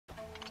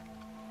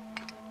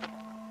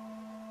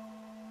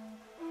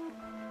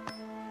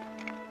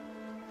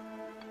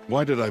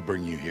Why did I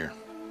bring you here?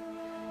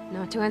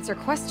 Not to answer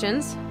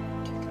questions.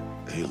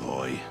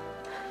 Aloy.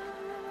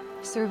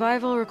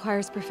 Survival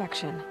requires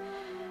perfection.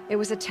 It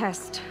was a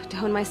test to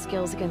hone my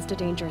skills against a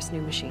dangerous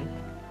new machine.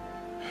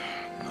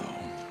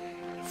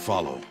 No.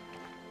 Follow.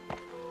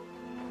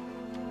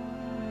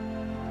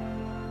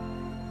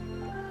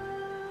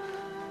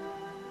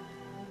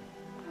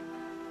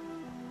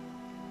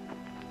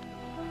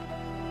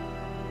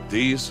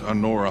 These are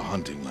Nora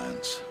hunting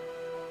lands.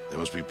 They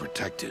must be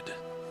protected.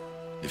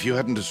 If you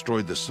hadn't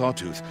destroyed the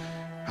Sawtooth,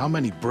 how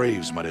many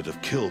Braves might it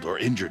have killed or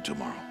injured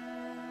tomorrow?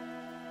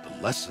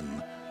 The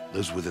lesson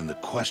lives within the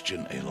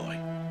question, Aloy.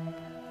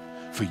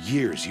 For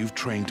years, you've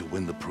trained to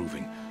win the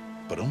Proving,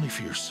 but only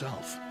for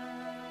yourself.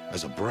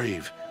 As a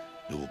Brave,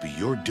 it will be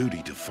your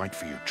duty to fight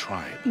for your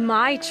tribe.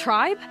 My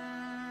tribe?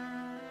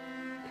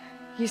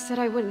 You said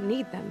I wouldn't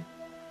need them.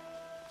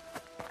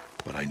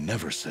 But I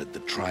never said the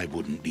tribe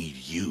wouldn't need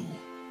you.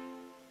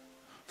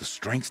 The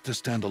strength to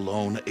stand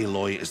alone,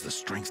 Aloy, is the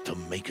strength to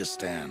make a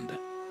stand.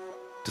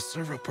 To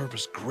serve a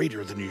purpose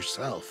greater than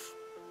yourself.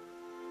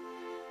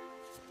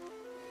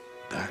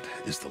 That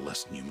is the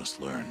lesson you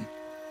must learn.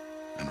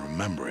 And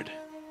remember it.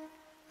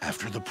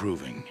 After the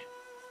Proving,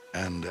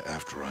 and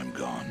after I'm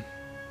gone.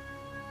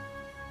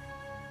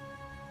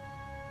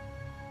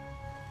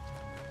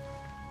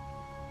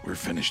 We're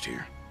finished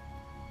here.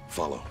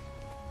 Follow.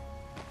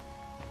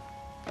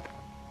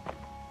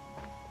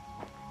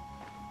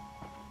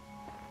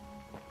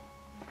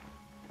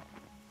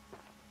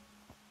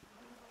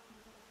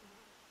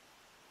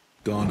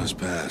 Dawn has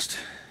passed.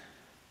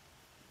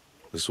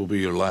 This will be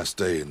your last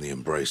day in the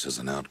Embrace as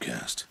an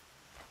outcast.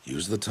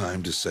 Use the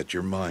time to set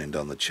your mind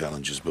on the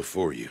challenges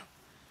before you.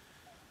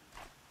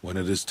 When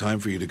it is time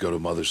for you to go to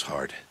Mother's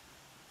Heart,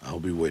 I'll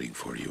be waiting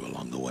for you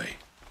along the way.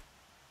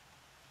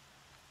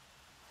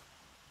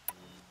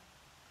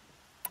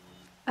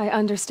 I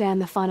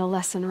understand the final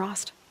lesson,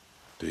 Rost.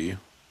 Do you?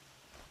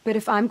 But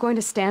if I'm going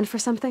to stand for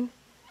something,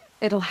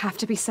 it'll have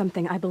to be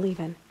something I believe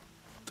in.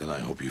 Then I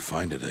hope you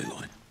find it,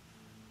 Aloy.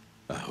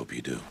 I hope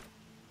you do.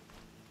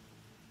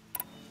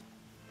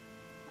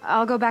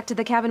 I'll go back to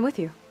the cabin with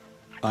you.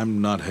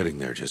 I'm not heading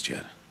there just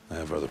yet. I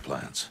have other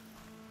plans.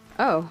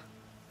 Oh,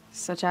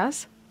 such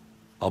as?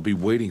 I'll be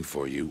waiting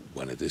for you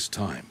when it is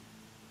time.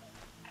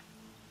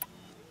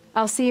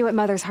 I'll see you at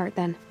Mother's Heart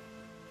then.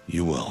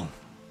 You will.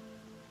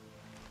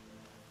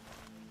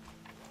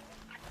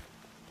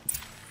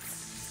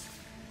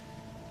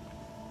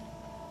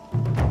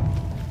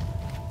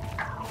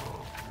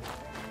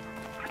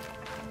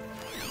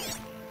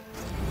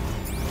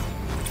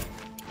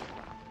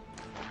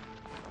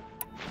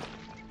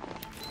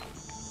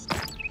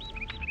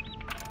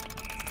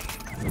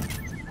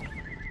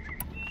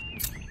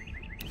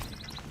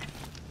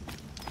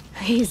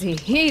 Easy,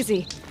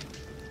 easy.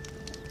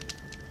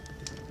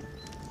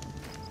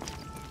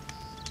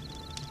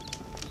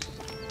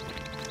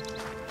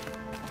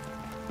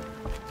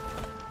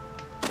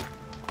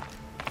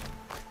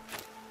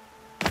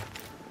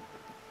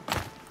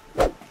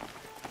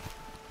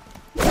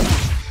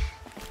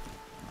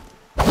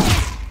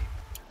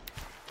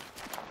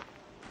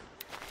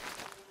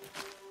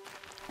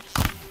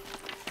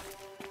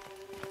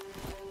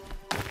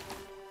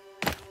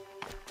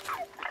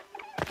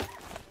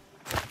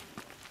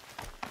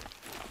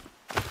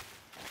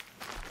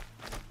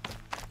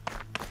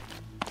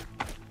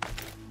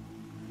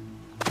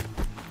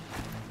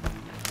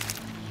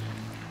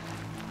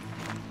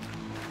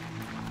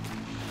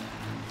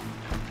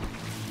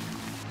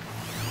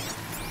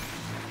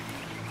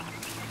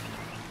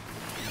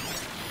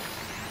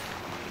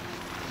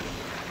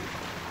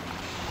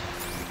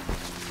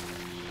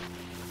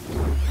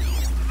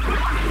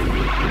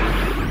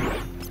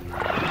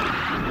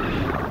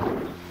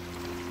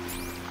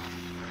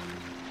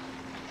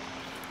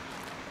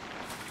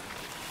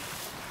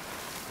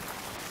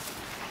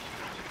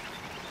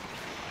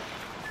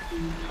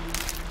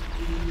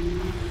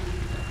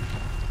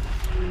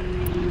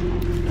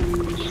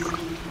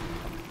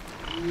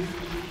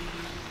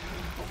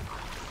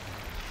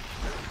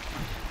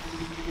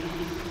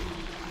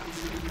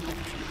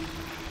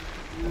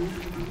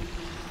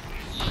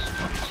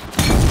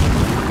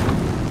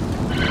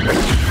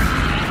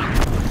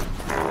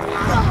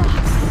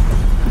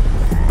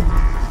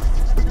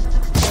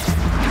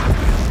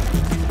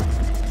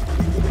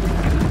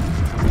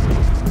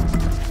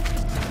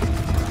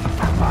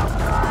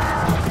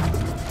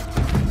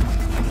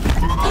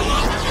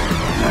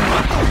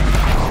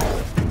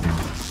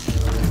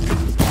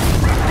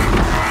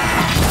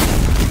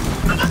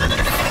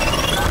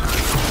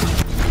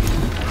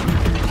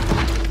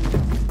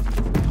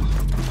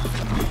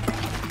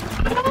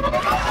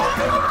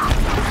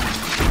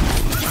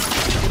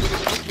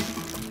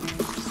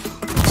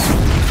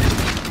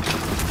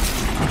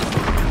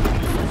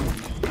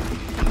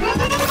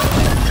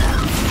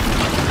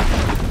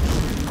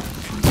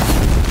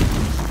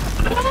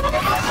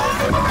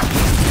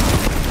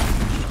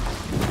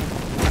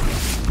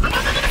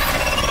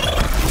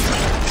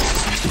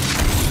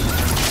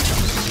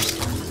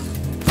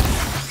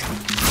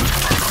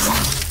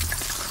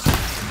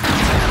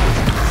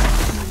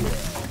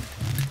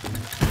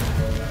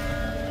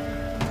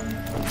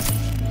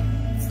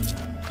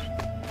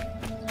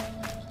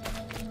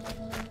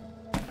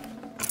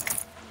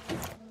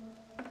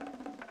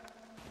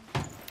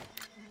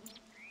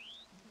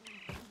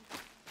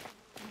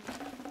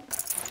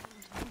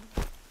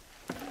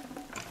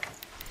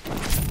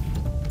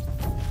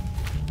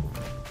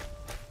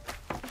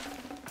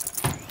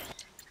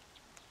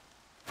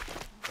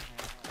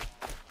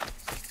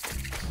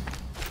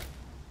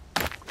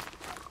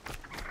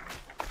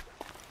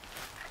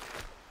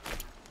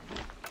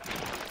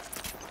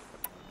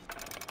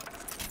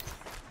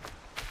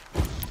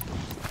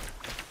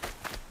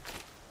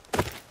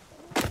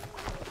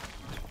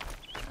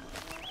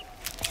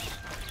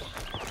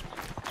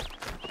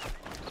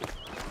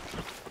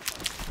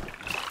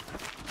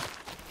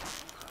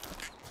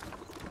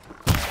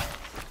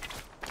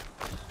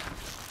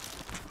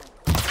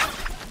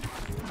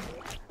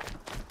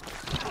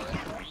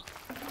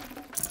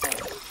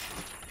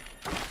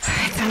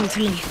 sound to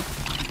me.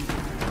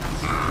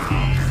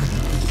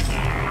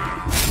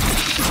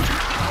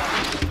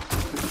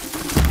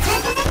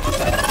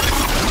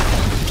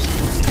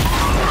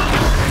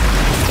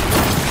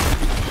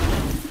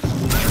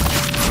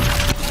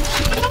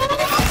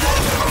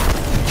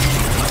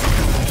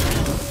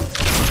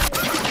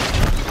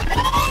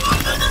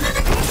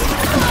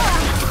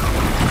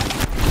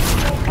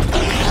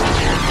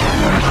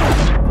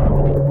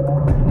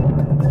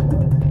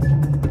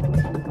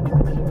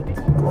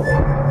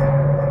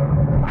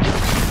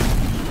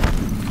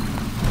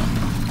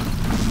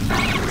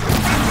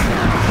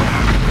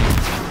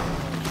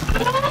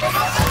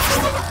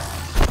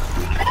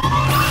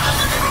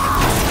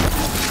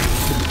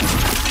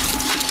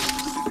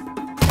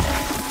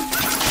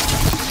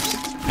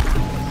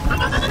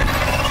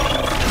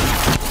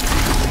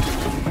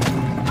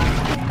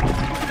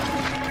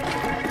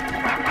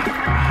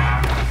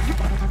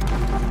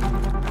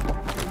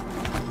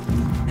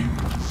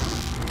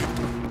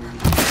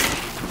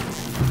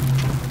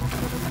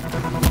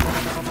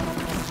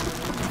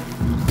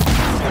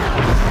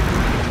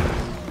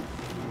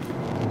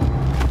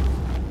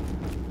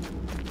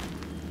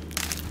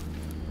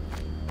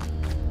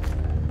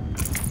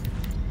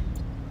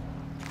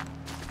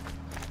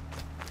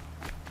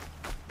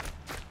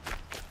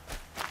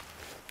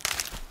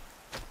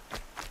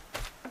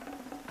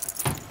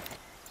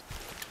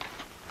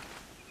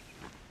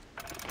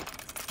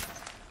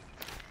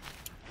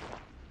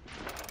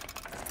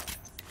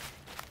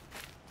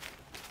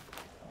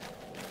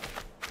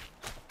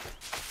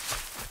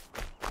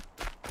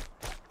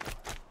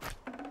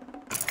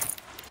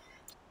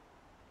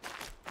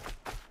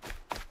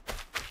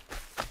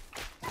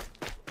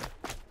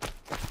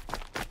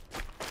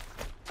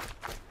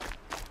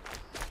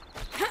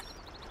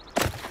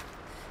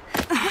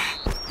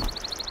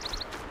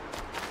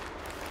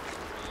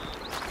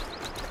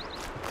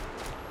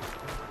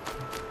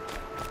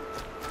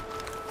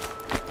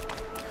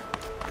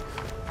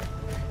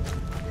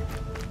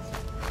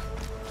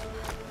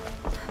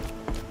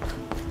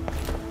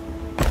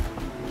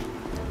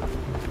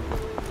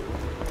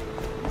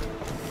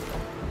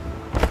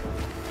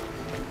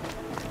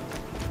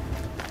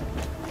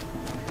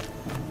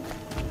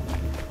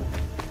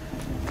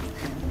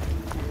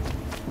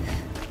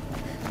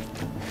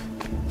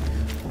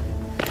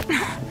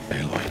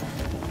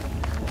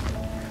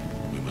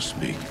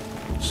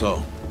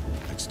 So,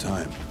 it's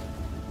time.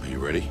 Are you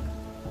ready?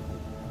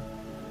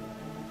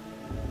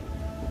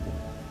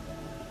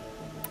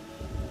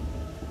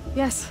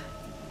 Yes,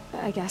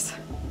 I guess.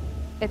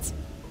 It's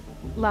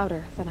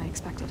louder than I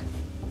expected.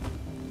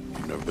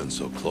 You've never been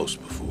so close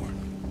before.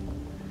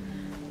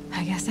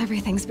 I guess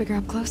everything's bigger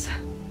up close.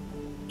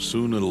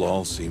 Soon it'll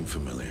all seem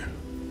familiar.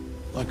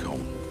 Like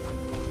home.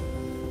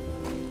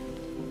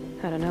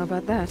 I don't know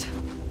about that.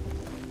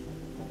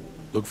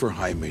 Look for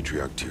High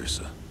Matriarch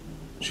Teersa.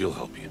 She'll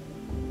help you.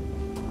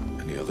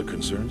 Any other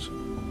concerns?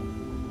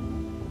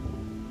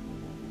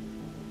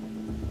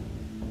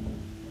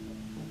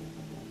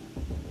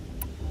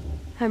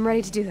 I'm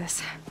ready to do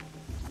this.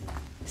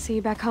 See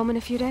you back home in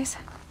a few days?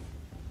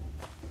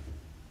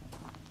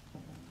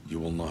 You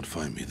will not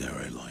find me there,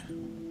 Aloy.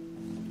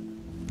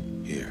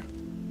 Here.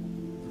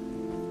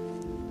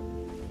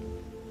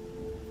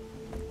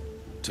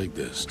 Take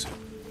this, too.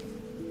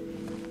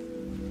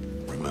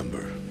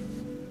 Remember.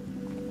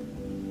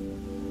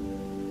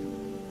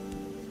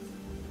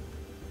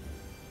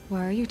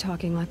 Why are you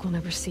talking like we'll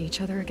never see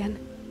each other again?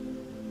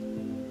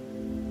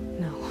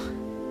 No.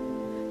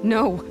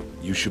 No!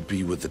 You should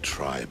be with the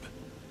tribe.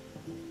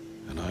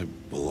 And I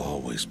will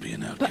always be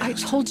an outcast. But I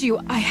told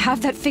you, I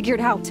have that figured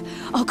out.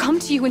 I'll come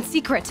to you in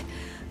secret.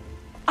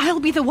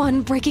 I'll be the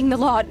one breaking the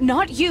law,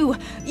 not you.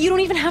 You don't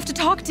even have to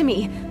talk to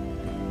me.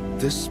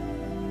 This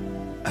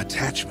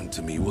attachment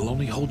to me will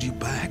only hold you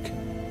back.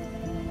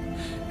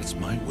 It's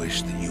my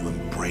wish that you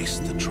embrace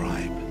the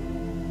tribe.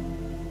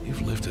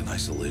 You've lived in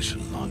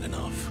isolation long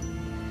enough.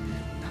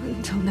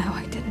 Until now,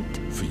 I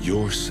didn't. For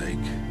your sake,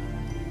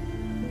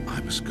 I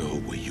must go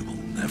where you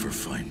will never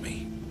find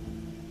me.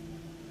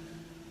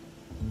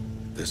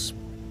 This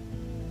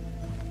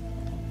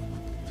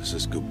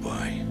is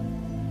goodbye.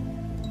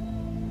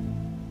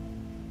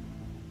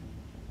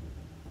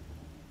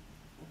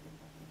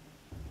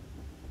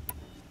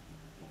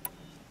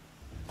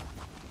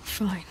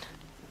 Fine.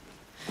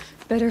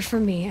 Better for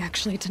me,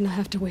 actually, to not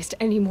have to waste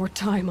any more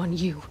time on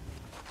you.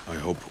 I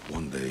hope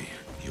one day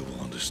you will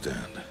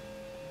understand.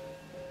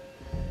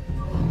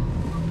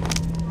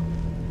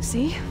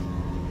 See?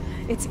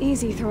 It's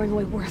easy throwing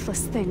away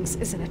worthless things,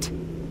 isn't it?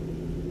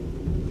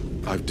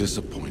 I've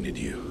disappointed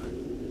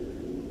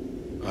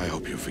you. I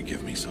hope you'll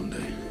forgive me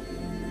someday.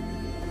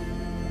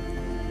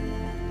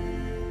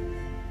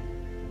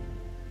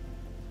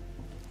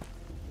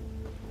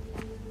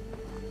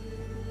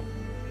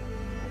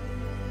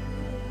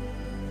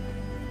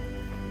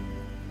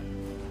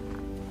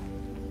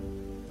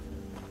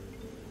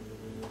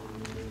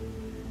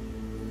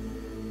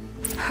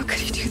 How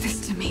could you do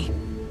this to me?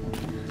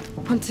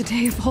 On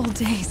today of all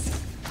days.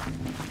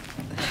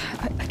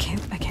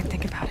 I can't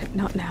think about it.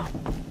 Not now.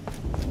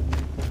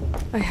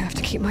 I have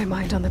to keep my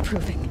mind on the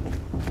proving.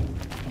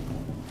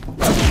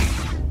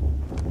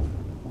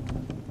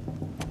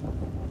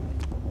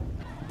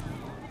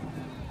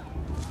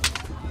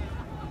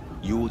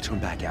 You will turn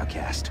back,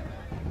 outcast.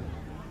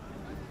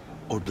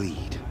 Or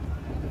bleed.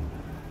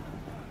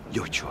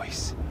 Your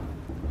choice.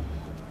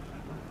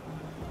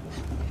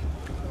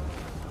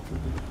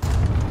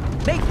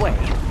 Make way!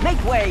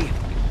 Make way!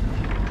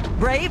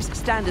 Braves,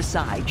 stand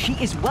aside. She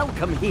is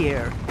welcome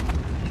here.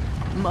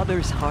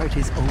 Mother's heart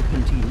is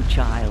open to you,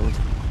 child.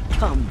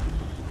 Come.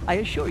 I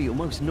assure you,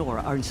 most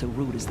Nora aren't so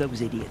rude as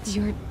those idiots.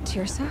 You're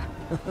Teersa?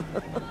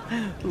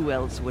 Who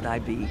else would I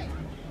be?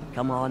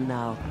 Come on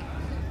now.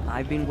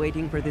 I've been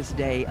waiting for this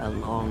day a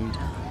long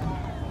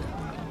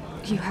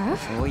time. You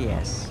have? Oh,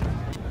 yes.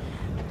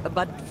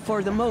 But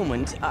for the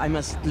moment, I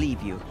must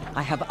leave you.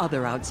 I have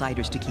other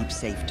outsiders to keep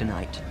safe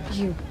tonight.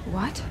 You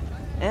what?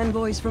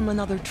 Envoys from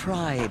another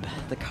tribe,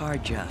 the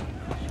Carja.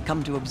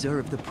 Come to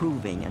observe the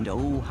proving, and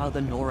oh, how the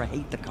Nora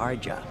hate the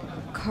Carja.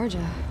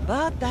 Carja?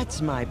 But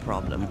that's my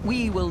problem.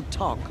 We will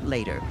talk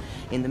later.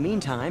 In the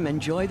meantime,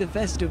 enjoy the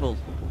festival.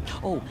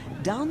 Oh,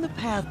 down the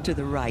path to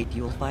the right,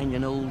 you'll find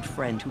an old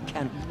friend who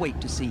can't wait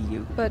to see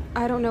you. But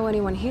I don't know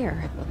anyone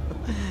here.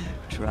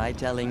 Try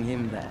telling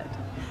him that.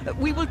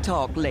 We will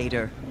talk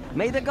later.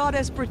 May the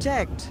goddess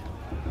protect.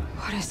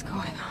 What is going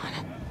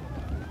on?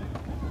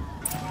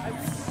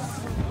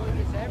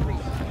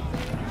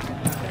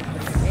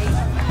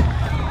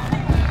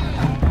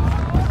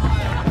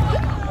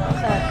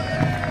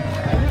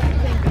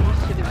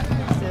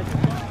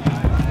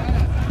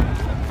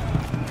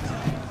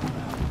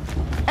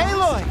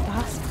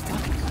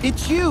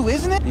 It's you,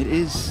 isn't it? It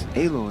is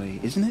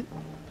Aloy, isn't it?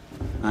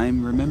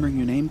 I'm remembering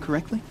your name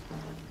correctly?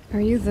 Are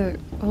you the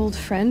old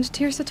friend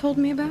Teersa told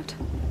me about?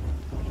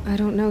 I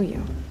don't know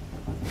you.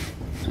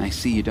 I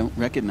see you don't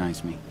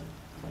recognize me.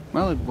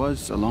 Well, it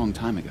was a long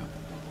time ago.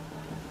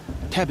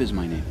 Teb is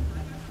my name.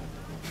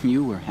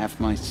 You were half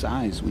my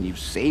size when you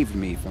saved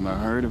me from a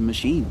herd of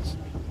machines.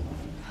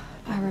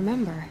 I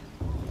remember.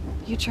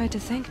 You tried to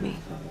thank me.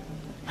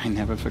 I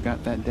never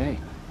forgot that day.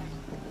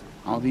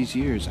 All these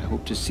years, I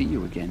hope to see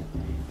you again,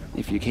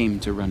 if you came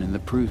to run in the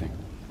proving.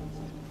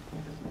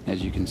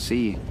 As you can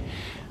see,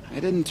 I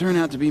didn't turn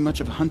out to be much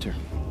of a hunter.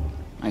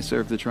 I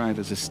served the tribe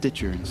as a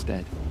stitcher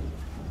instead,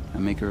 a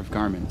maker of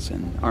garments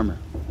and armor.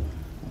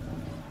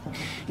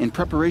 In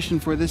preparation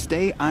for this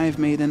day, I've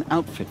made an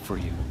outfit for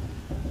you.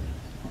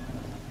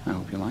 I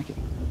hope you like it.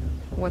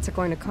 What's it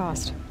going to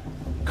cost?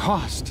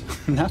 Cost?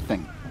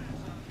 Nothing.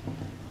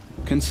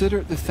 Consider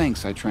it the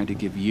thanks I tried to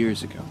give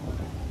years ago.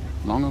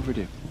 Long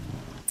overdue.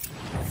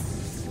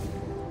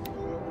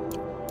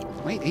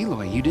 Wait,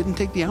 Aloy, you didn't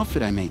take the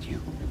outfit I made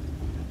you.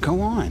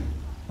 Go on.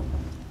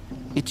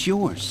 It's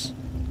yours.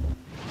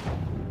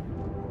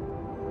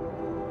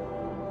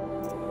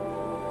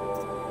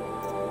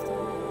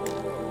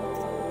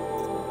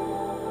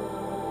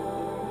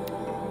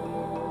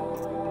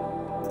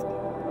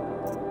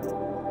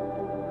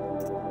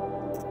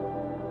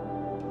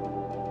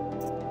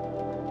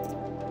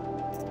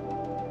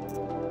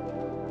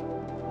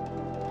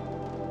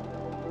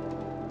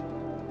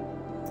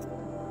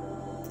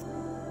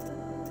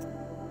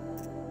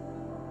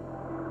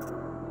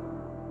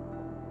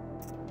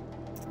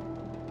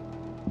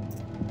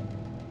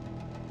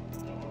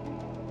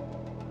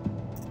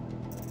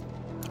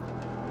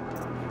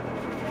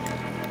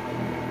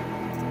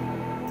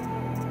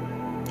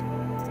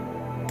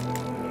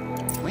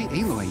 Wait,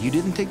 Aloy, you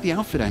didn't take the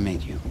outfit I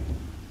made you.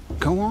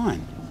 Go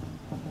on.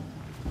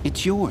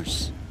 It's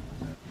yours.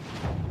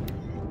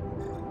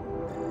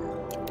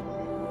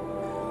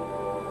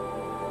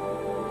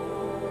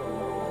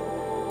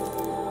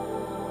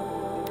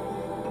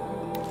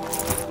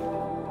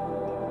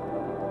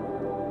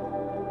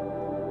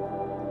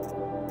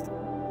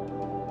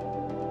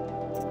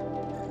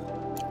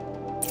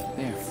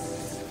 There.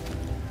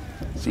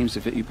 Seems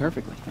to fit you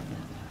perfectly.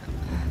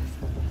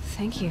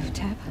 Thank you,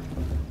 Teb.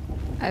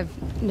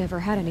 I've never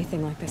had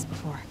anything like this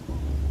before.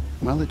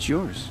 Well, it's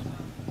yours.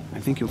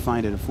 I think you'll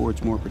find it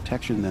affords more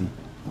protection than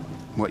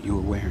what you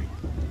were wearing.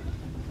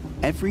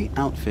 Every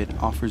outfit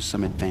offers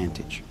some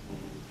advantage.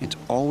 It's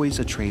always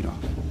a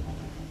trade-off.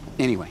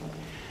 Anyway,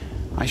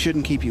 I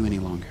shouldn't keep you any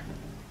longer.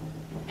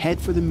 Head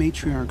for the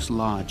Matriarch's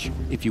Lodge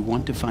if you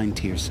want to find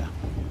Teersa.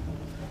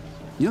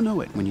 You'll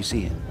know it when you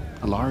see it.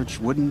 A large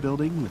wooden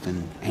building with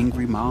an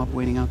angry mob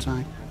waiting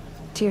outside.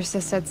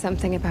 Teersa said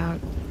something about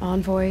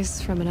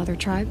envoys from another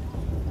tribe?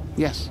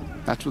 Yes,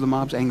 that's what the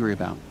mob's angry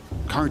about.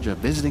 Carja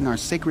visiting our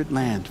sacred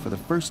land for the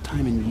first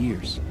time in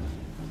years.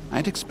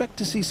 I'd expect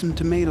to see some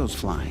tomatoes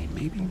fly,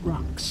 maybe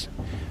rocks.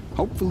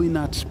 Hopefully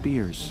not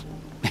spears.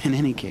 In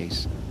any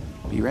case,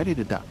 be ready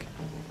to duck.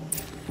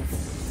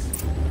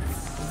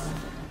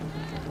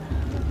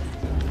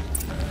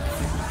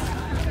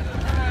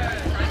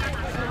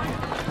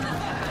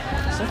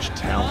 Such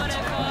talent.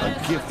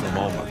 A gift from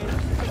All Mother.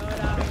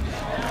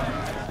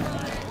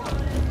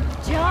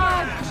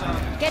 John!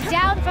 Get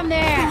down from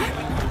there!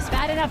 It's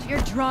bad enough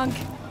you're drunk.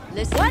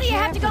 Listen Why do you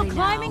have to go carefully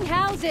climbing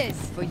now,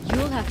 houses? For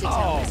you'll have to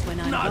tell us when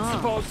I'm not gone.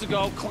 supposed to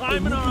go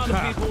climbing on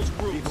other people's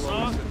roofs,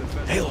 huh?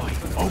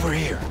 Aloy, over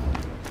here.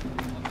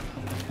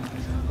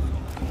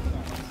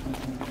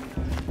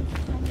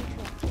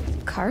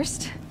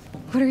 Karst?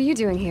 What are you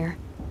doing here?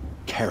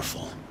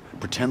 Careful.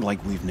 Pretend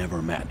like we've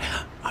never met.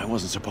 I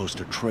wasn't supposed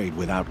to trade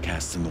with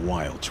outcasts in the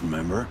wilds,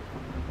 remember?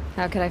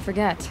 How could I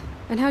forget?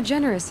 And how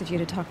generous of you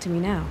to talk to me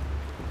now.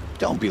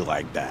 Don't be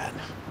like that.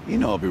 You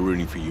know I'll be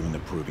rooting for you in the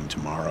proving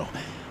tomorrow.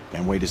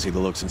 Can't wait to see the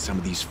looks on some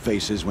of these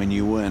faces when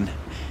you win.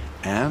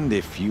 And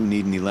if you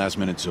need any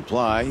last-minute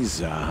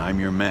supplies, I'm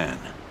your man.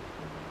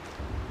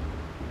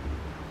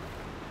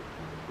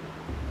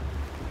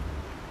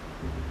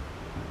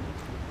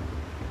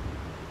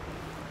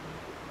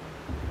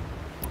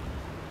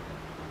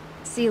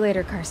 See you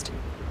later, Karst.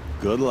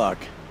 Good luck.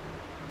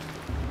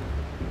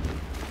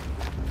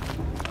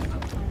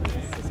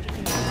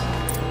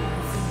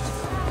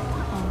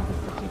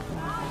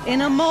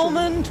 In a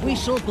moment, we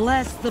shall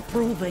bless the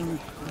proving.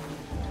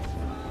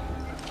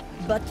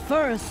 But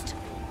first,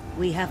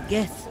 we have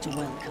guests to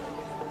welcome.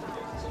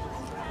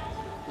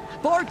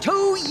 For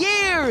 2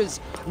 years,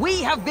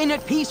 we have been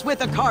at peace with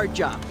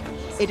Akarja.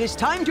 It is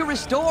time to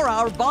restore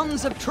our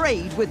bonds of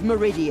trade with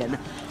Meridian.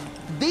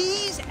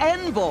 These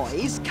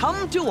envoys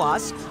come to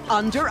us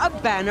under a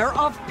banner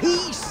of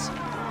peace.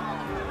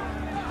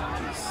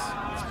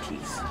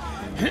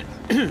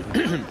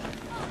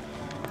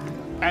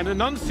 An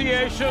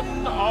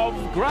enunciation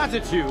of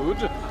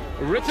gratitude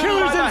written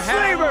Killers by the and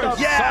hand slavers! of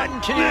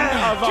Sun King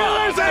of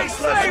Killers and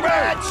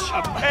slavers!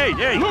 Hey,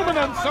 hey!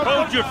 Luminance of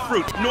Hold your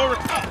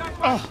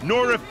fruit,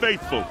 Nora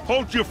Faithful.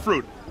 Hold your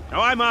fruit.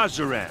 Now, I'm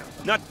Oseram,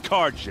 not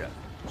Karja.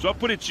 So I'll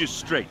put it to you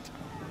straight.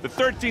 The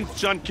 13th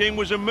Sun King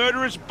was a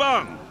murderous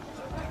bum.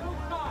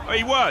 Oh,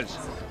 he was.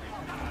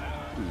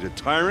 He was a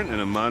tyrant and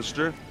a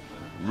monster.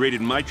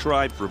 Raided my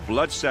tribe for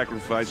blood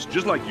sacrifice,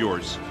 just like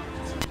yours.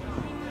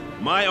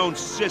 My own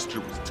sister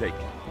was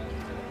taken.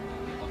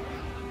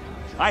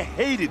 I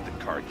hated the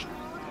Karja.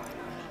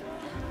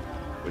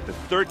 But the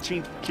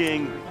 13th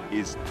king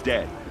is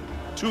dead.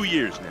 2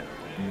 years now.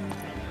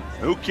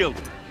 Who killed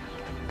him?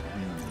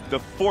 The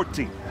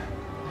 14th.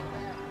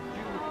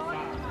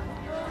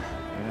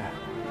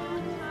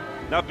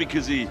 Not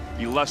because he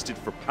lusted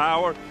for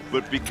power,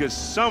 but because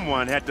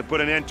someone had to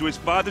put an end to his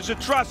father's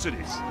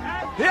atrocities.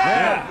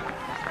 Yeah!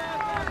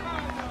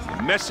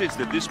 The message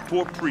that this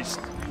poor priest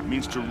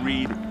means to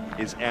read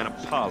is an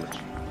apology.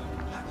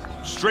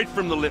 Straight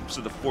from the lips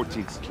of the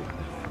 14th king.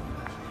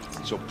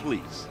 So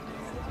please,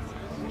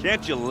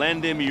 can't you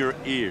lend him your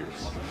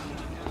ears?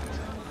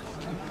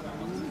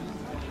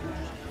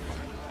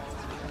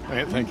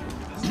 Thank you.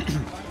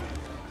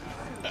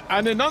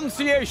 An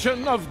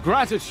enunciation of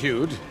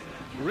gratitude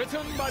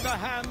written by the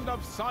hand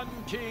of Sun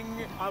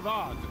King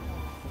Avad,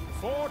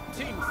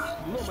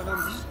 14th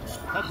luminance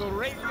of the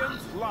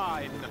Radiant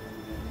Line.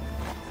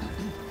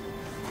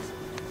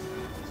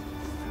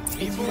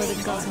 It's for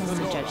the gods to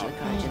judge the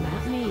Karja,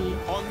 not me.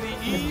 On the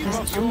eve of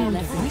Doesn't your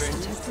left voice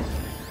proving, detected.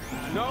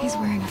 know He's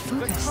wearing a the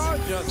focus,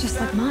 Karja just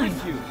like stand mine.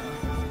 with you,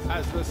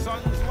 as the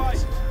sun's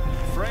light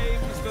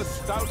frames the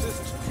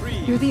stoutest tree.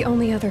 You're the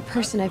only other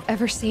person I've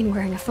ever seen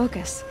wearing a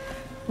focus.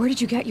 Where did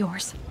you get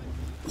yours?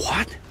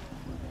 What?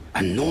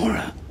 A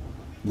Nora?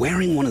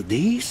 Wearing one of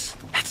these?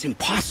 That's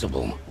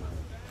impossible.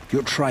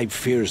 Your tribe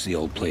fears the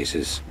old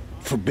places,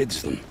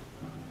 forbids them.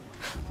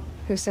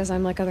 Who says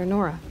I'm like other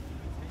Nora?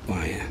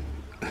 Why,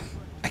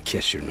 I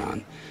guess you're not.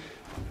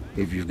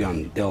 If you've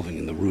gone delving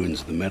in the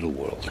ruins of the metal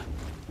world.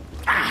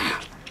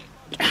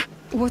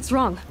 What's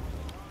wrong?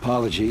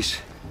 Apologies.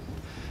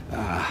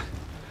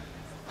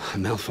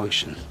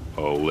 Malfunction.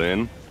 Oh,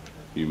 Lynn,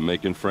 you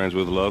making friends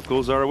with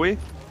locals, are we?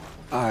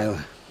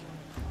 I'll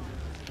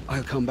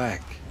come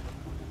back.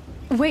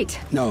 Wait.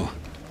 No,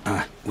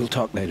 we'll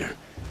talk later.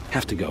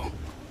 Have to go.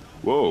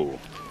 Whoa.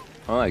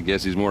 Well, I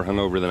guess he's more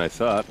hungover than I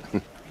thought.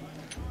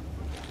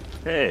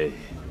 Hey,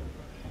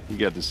 you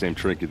got the same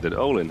trinket that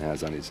Olin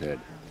has on his head.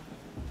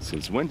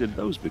 Since when did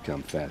those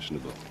become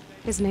fashionable?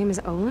 His name is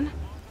Olin?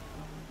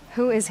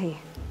 Who is he?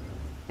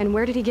 And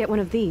where did he get one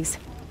of these?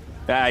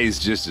 He's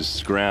just a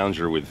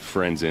scrounger with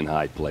friends in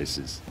high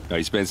places. Now,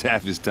 he spends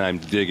half his time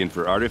digging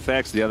for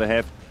artifacts, the other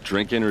half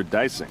drinking or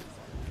dicing.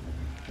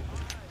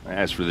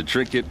 As for the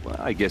trinket, well,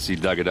 I guess he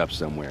dug it up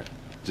somewhere.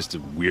 Just a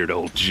weird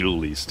old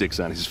jewel he sticks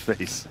on his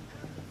face.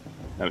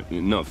 I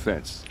mean, no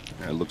offense.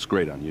 It looks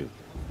great on you.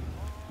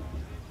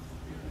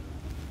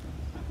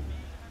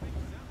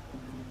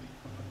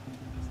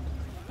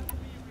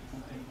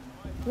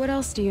 What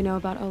else do you know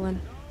about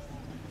Olin?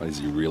 Is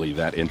he really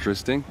that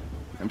interesting?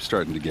 I'm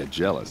starting to get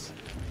jealous.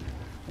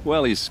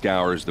 Well, he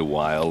scours the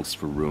wilds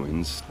for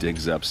ruins,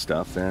 digs up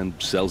stuff, and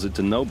sells it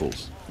to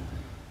nobles.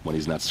 When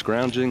he's not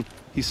scrounging,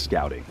 he's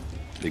scouting.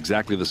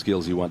 Exactly the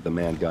skills you want the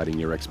man guiding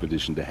your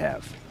expedition to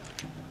have.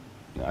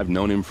 I've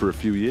known him for a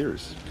few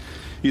years.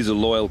 He's a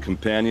loyal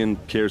companion,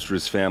 cares for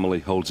his family,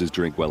 holds his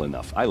drink well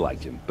enough. I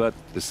like him, but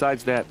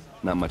besides that,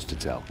 not much to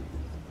tell.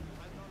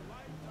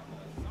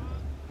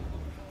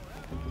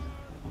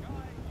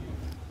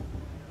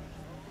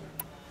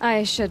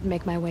 I should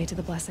make my way to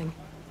the blessing.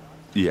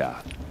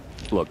 Yeah.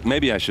 Look,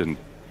 maybe I shouldn't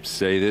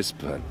say this,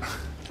 but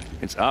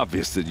it's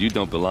obvious that you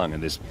don't belong in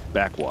this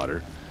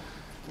backwater.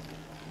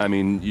 I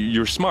mean,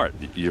 you're smart.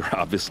 You're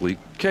obviously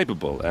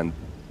capable, and,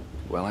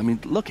 well, I mean,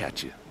 look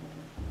at you.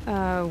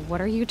 What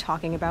are you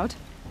talking about?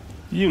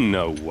 You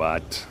know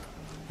what.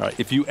 All right,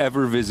 if you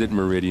ever visit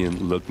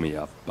Meridian, look me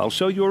up. I'll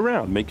show you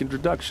around, make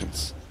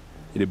introductions.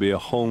 It'll be a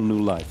whole new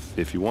life,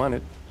 if you want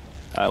it.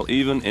 I'll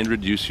even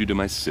introduce you to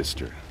my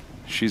sister.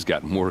 She's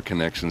got more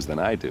connections than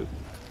I do.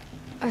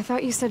 I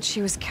thought you said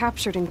she was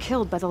captured and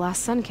killed by the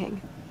last Sun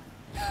King.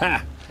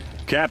 Ha!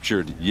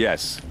 Captured,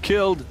 yes.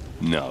 Killed,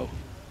 no.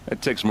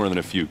 It takes more than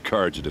a few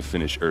Carja to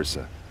finish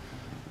Ursa.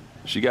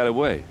 She got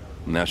away.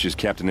 Now she's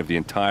captain of the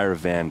entire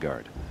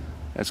Vanguard.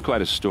 That's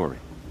quite a story.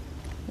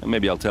 And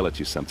maybe I'll tell it to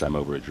you sometime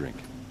over a drink.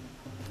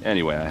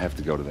 Anyway, I have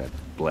to go to that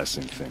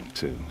blessing thing,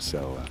 too.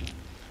 So,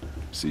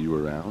 see you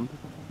around,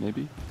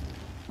 maybe?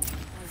 I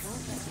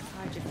won't let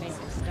the Carja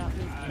faithful stop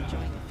me from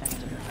enjoying the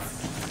festival.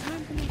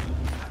 Time for me.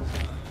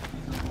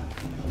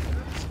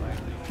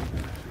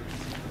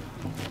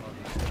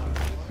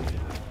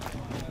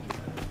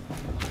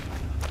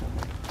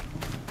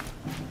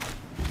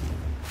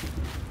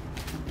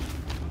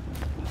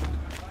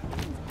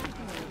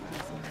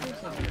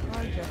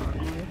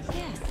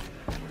 Yes.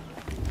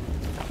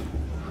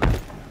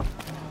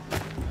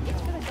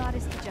 It's for the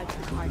goddess to judge the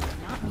Carja,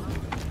 not me.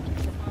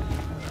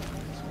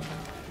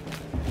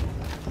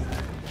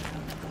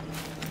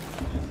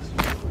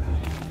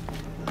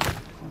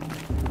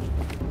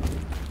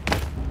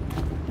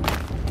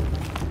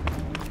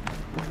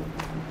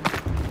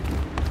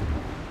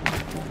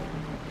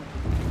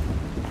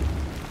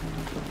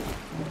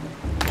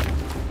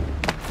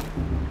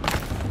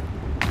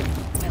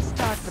 We'll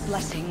start the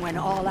blessing when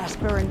all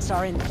aspirants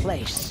are in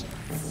place.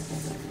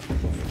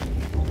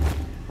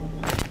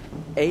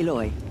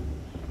 Aloy,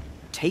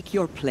 take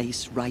your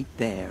place right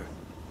there.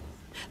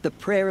 The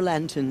prayer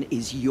lantern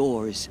is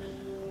yours.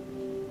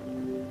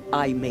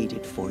 I made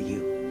it for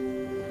you.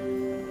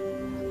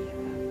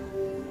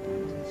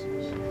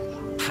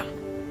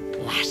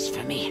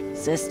 Blasphemy.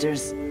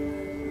 Sisters.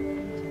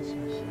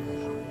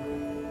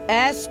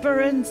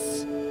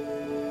 Aspirants,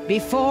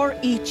 before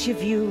each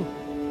of you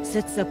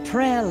sits a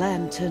prayer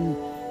lantern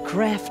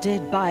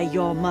crafted by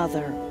your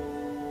mother.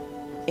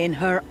 In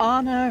her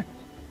honor,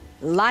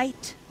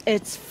 light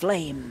its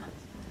flame.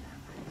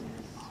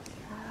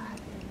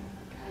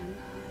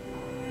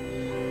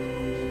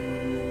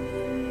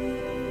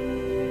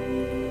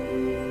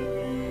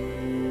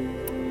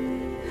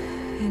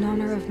 In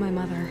honor of my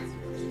mother,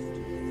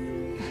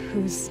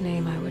 whose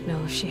name I would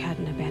know if she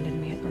hadn't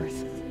abandoned me at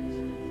birth.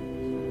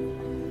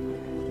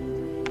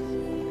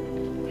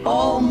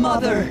 Oh,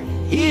 Mother,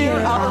 hear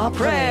our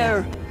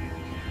prayer.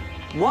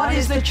 What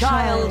is the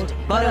child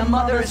but a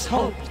mother's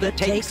hope that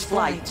takes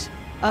flight?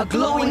 A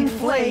glowing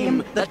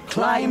flame that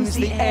climbs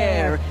the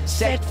air,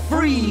 set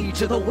free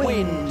to the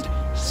wind,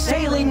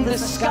 sailing the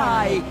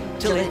sky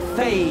till it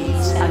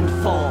fades and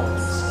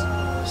falls.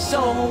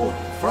 So,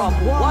 from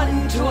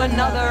one to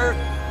another,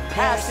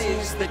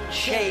 passes the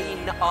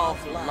chain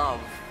of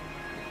love.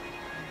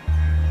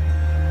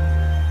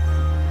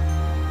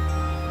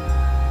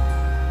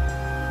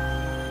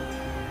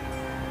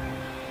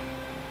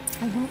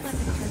 I won't let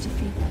the Carja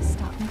faithful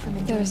stop me from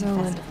enjoying There's the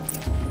Olin.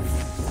 festival.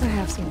 I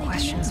have some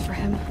questions for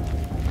him.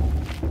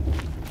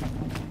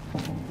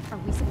 Are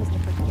we supposed to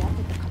forget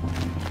that the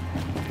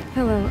Carja...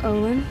 Hello,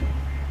 Olin.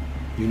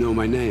 You know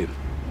my name?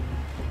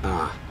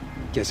 Ah,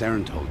 guess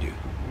Aaron told you.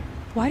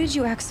 Why did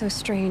you act so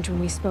strange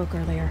when we spoke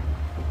earlier?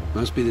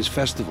 Must be this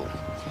festival.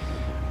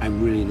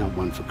 I'm really not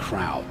one for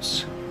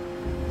crowds.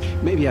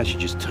 Maybe I should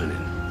just turn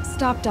in.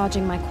 Stop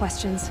dodging my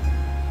questions.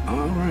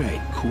 All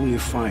right, cool your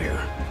fire.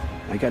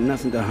 I got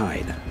nothing to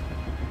hide.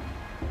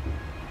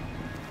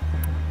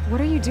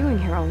 What are you doing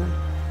here, Olin?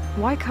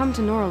 Why come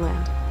to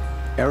Norland?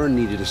 Aaron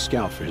needed a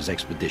scout for his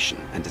expedition,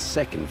 and a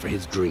second for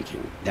his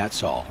drinking.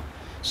 That's all.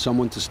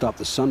 Someone to stop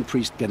the Sun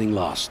Priest getting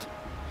lost.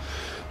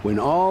 When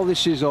all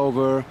this is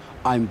over,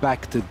 I'm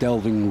back to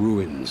delving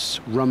ruins,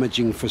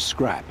 rummaging for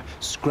scrap,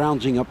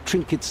 scrounging up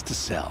trinkets to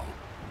sell.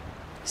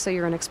 So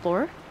you're an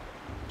explorer?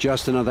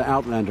 Just another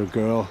Outlander,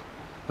 girl.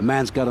 A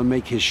man's gotta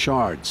make his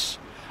shards.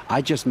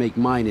 I just make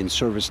mine in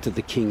service to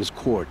the King's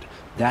court.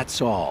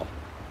 That's all.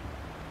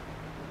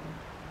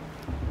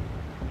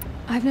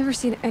 I've never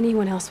seen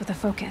anyone else with a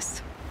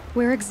focus.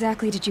 Where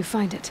exactly did you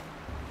find it?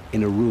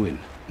 In a ruin,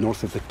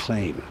 north of the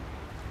Claim.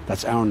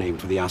 That's our name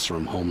for the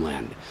Oseram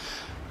homeland.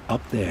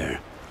 Up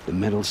there, the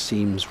metal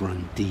seams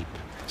run deep.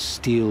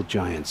 Steel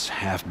giants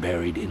half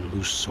buried in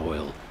loose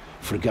soil.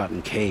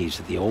 Forgotten caves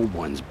that the old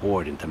ones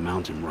bored into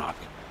mountain rock.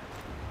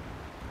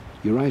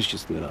 Your eyes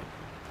just lit up.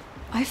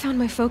 I found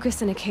my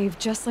focus in a cave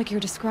just like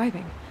you're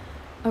describing.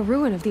 A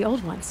ruin of the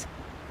old ones.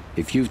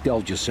 If you've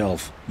delved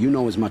yourself, you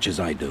know as much as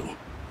I do.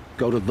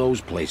 Go to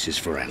those places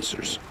for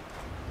answers.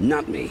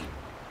 Not me.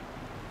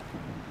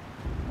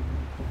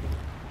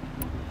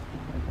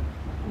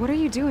 What are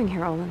you doing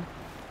here, Olin?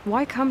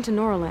 Why come to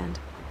Norland?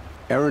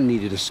 Aaron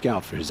needed a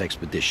scout for his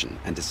expedition,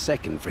 and a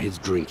second for his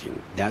drinking.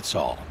 That's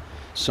all.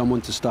 Someone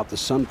to stop the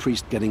Sun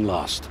Priest getting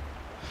lost.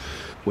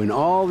 When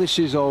all this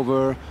is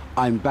over,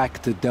 I'm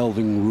back to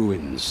delving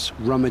ruins,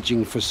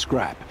 rummaging for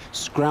scrap,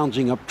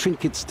 scrounging up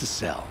trinkets to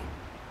sell.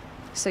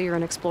 So you're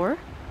an explorer?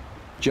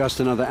 Just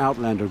another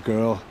Outlander,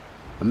 girl.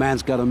 A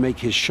man's gotta make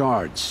his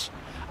shards.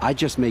 I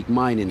just make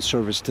mine in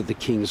service to the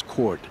King's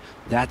court.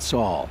 That's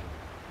all.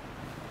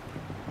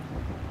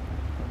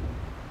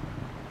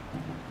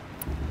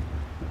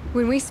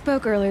 When we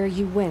spoke earlier,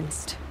 you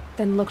winced,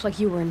 then looked like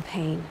you were in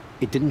pain.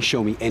 It didn't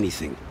show me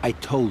anything. I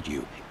told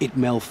you. It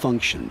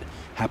malfunctioned.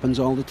 Happens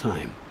all the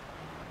time.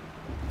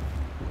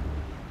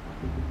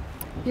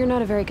 You're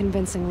not a very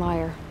convincing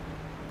liar.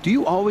 Do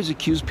you always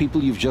accuse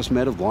people you've just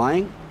met of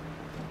lying?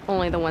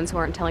 Only the ones who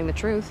aren't telling the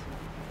truth.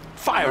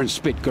 Fire and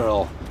spit,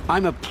 girl.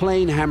 I'm a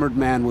plain hammered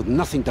man with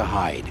nothing to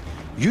hide.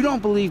 You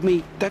don't believe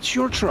me? That's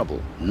your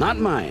trouble, not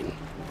mine.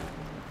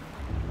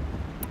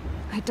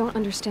 I don't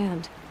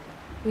understand.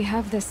 We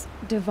have this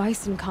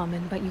device in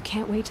common, but you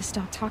can't wait to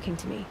stop talking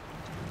to me.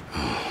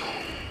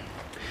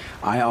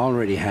 I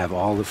already have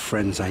all the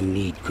friends I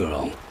need,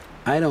 girl.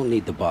 I don't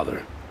need the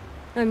bother.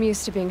 I'm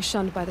used to being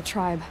shunned by the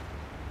tribe.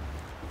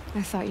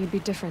 I thought you'd be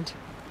different.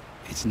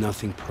 It's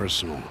nothing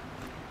personal.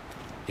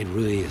 It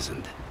really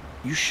isn't.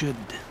 You should...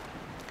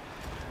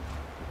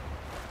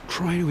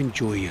 try to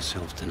enjoy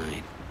yourself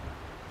tonight.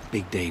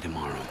 Big day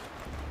tomorrow.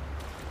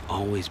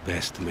 Always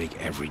best to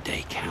make every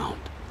day count.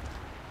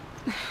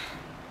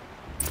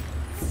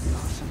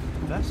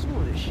 Festival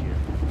this year.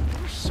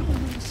 There were so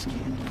many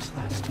scandals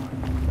last time.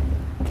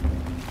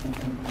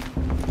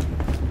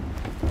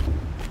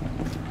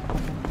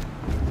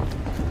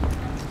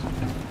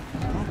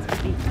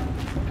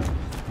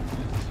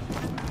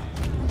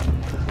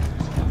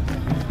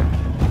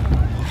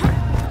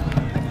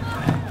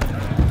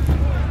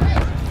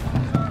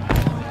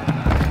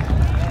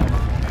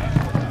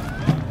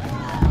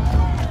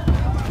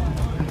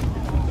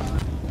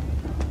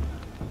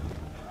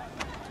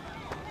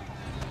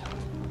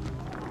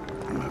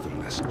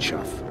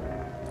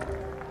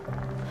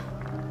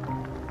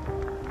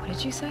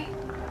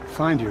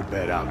 Find your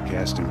bed,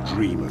 outcast, and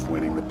dream of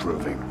winning the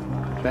Proving.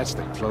 That's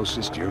the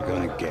closest you're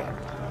gonna get.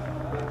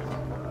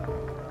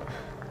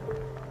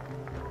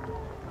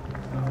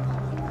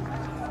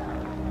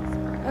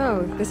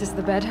 Oh, this is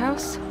the bed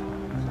house?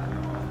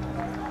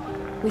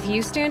 With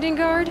you standing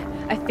guard,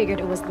 I figured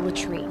it was the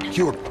latrine.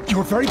 Your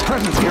very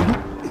presence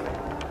here...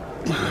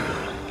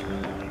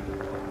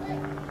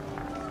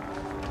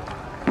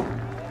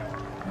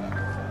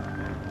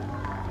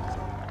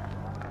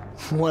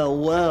 Well,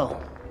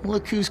 well.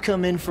 Look who's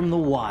come in from the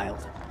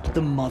wild.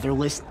 The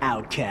motherless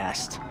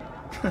outcast.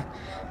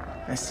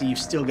 I see you've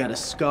still got a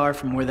scar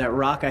from where that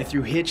rock I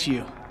threw hit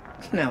you.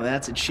 Now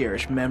that's a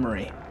cherished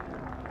memory.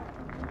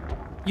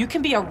 You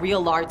can be a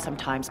real lard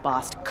sometimes,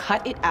 boss.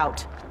 Cut it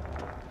out.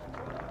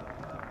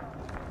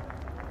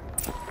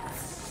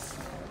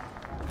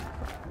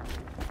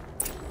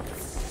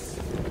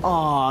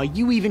 Aw,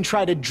 you even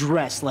try to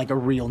dress like a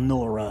real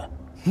Nora.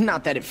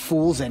 Not that it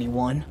fools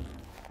anyone.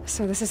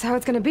 So this is how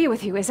it's gonna be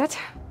with you, is it?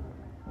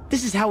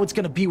 This is how it's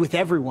gonna be with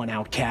everyone,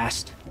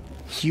 outcast.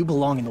 You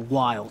belong in the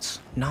wilds,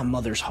 not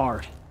Mother's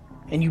Heart.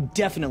 And you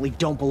definitely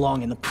don't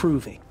belong in the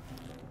Proving.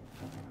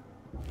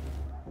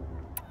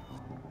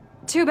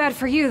 Too bad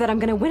for you that I'm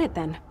gonna win it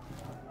then.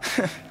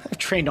 I've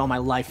trained all my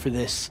life for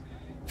this.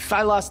 If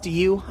I lost to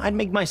you, I'd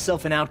make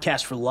myself an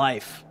outcast for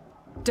life.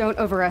 Don't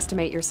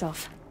overestimate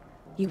yourself.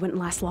 You wouldn't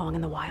last long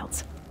in the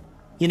wilds.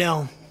 You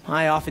know,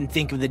 I often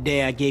think of the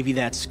day I gave you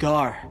that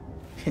scar.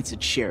 It's a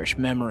cherished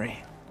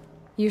memory.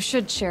 You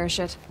should cherish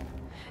it.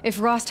 If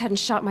Rost hadn't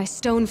shot my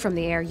stone from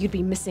the air, you'd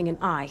be missing an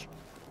eye.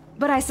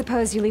 But I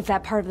suppose you leave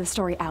that part of the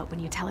story out when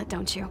you tell it,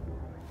 don't you?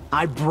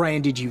 I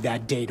branded you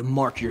that day to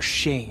mark your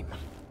shame.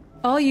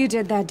 All you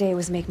did that day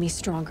was make me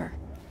stronger.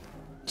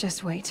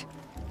 Just wait.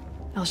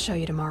 I'll show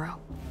you tomorrow.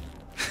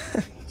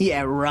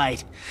 Yeah,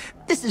 right.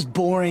 This is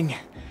boring.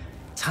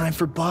 Time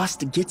for Boss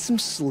to get some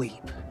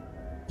sleep.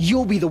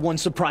 You'll be the one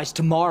surprised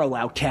tomorrow,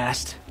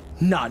 outcast.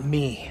 Not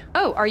me.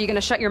 Oh, are you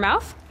gonna shut your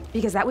mouth?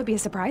 Because that would be a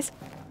surprise.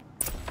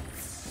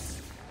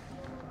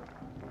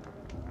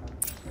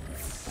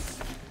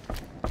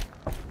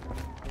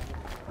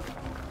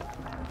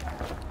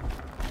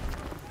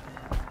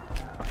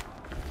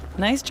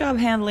 Nice job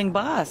handling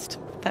Bast.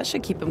 That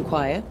should keep him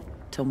quiet.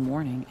 Till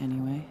morning,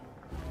 anyway.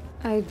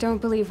 I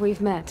don't believe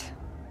we've met.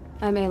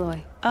 I'm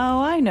Aloy. Oh,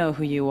 I know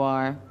who you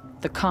are.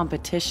 The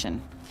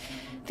competition.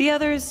 The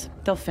others,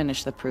 they'll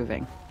finish the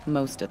Proving.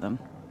 Most of them.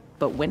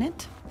 But win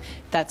it?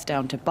 That's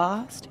down to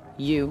Bast,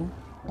 you,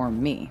 or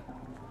me.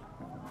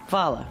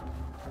 Vala.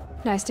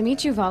 Nice to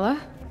meet you, Vala.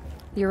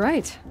 You're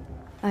right.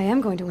 I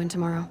am going to win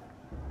tomorrow.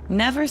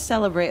 Never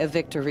celebrate a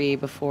victory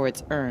before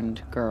it's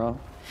earned,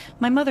 girl.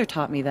 My mother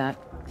taught me that.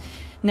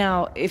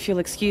 Now, if you'll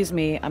excuse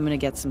me, I'm gonna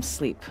get some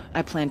sleep.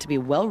 I plan to be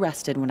well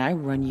rested when I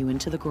run you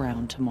into the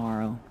ground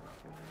tomorrow.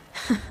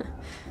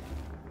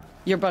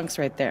 Your bunk's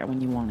right there when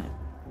you want it.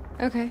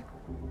 Okay.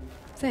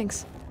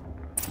 Thanks.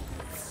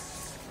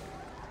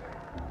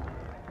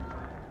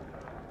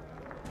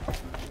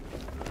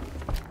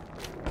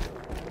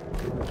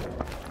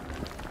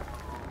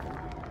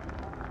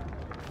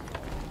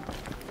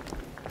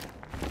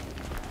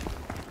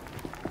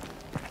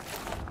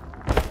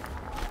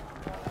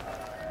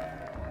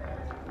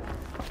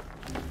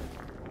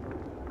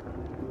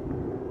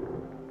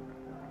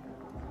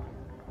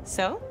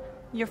 So,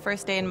 your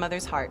first day in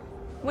Mother's Heart.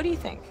 What do you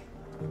think?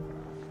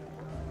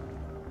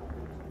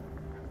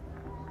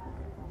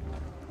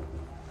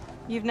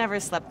 You've never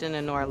slept in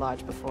a Nora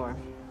Lodge before.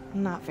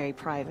 Not very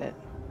private.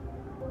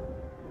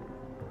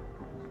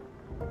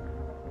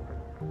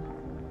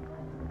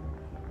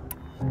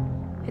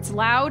 It's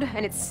loud,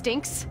 and it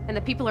stinks, and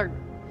the people are...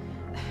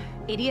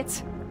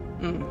 idiots.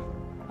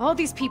 All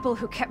these people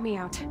who kept me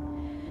out.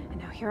 And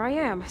now here I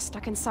am,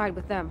 stuck inside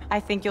with them. I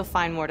think you'll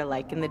find more to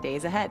like in the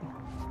days ahead.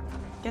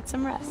 Get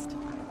some rest.